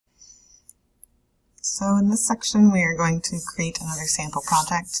So in this section we are going to create another sample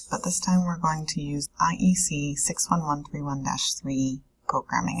project, but this time we're going to use IEC 61131-3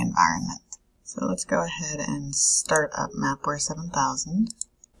 programming environment. So let's go ahead and start up MAPware-7000.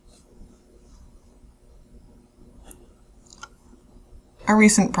 Our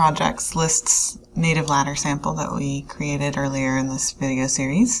recent projects lists Native Ladder sample that we created earlier in this video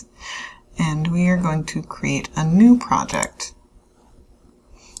series, and we are going to create a new project.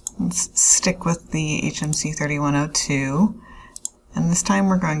 Let's stick with the HMC 3102, and this time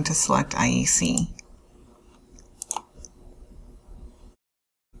we're going to select IEC.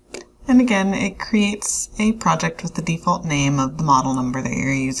 And again, it creates a project with the default name of the model number that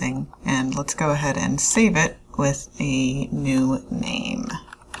you're using, and let's go ahead and save it with a new name.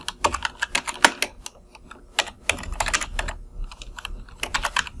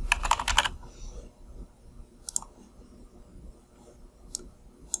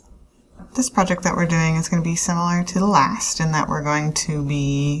 This project that we're doing is going to be similar to the last in that we're going to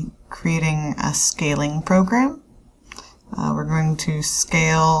be creating a scaling program. We're going to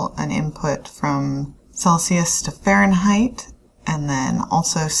scale an input from Celsius to Fahrenheit, and then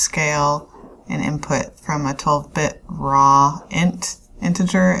also scale an input from a 12-bit raw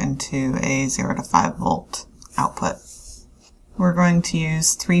integer into a 0 to 5 volt output. We're going to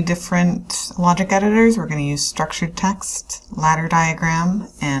use 3 different logic editors. We're going to use structured text, ladder diagram,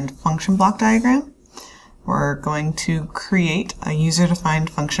 and function block diagram. We're going to create a user-defined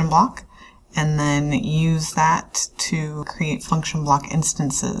function block and then use that to create function block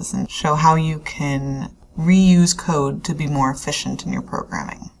instances and show how you can reuse code to be more efficient in your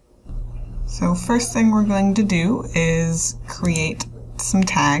programming. So first thing we're going to do is create some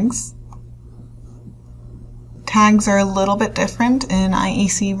tags. Tags are a little bit different in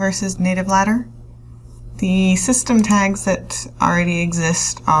IEC versus Native Ladder. The system tags that already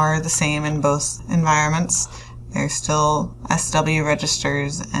exist are the same in both environments. They're still SW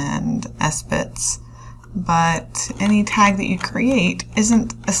registers and S-bits, but any tag that you create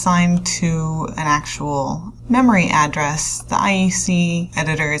isn't assigned to an actual memory address. The IEC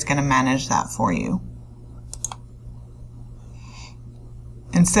editor is going to manage that for you.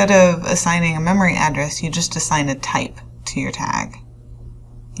 Instead of assigning a memory address, you just assign a type to your tag.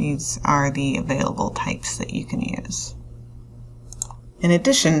 These are the available types that you can use. In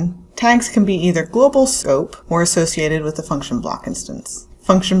addition, tags can be either global scope or associated with a function block instance.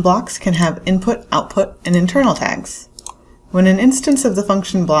 Function blocks can have input, output, and internal tags. When an instance of the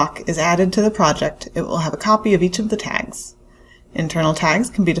function block is added to the project, it will have a copy of each of the tags. Internal tags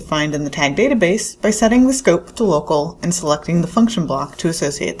can be defined in the tag database by setting the scope to local and selecting the function block to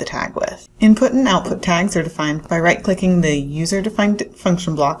associate the tag with. Input and output tags are defined by right-clicking the user-defined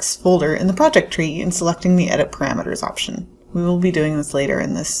function blocks folder in the project tree and selecting the edit parameters option. We will be doing this later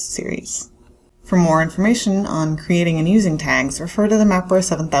in this series. For more information on creating and using tags, refer to the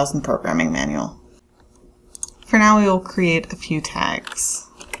MAPware-7000 programming manual. For now, we will create a few tags.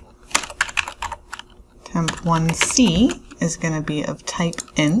 Temp1C is going to be of type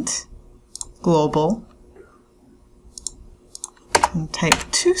int, global, and type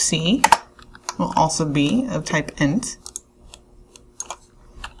 2C will also be of type int.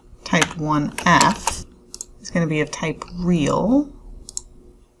 Type 1F is going to be of type real,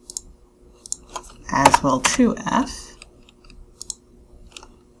 as well 2F.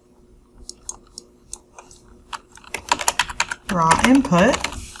 Raw input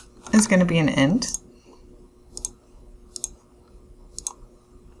is going to be an int.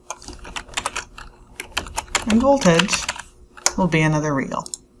 And voltage will be another real.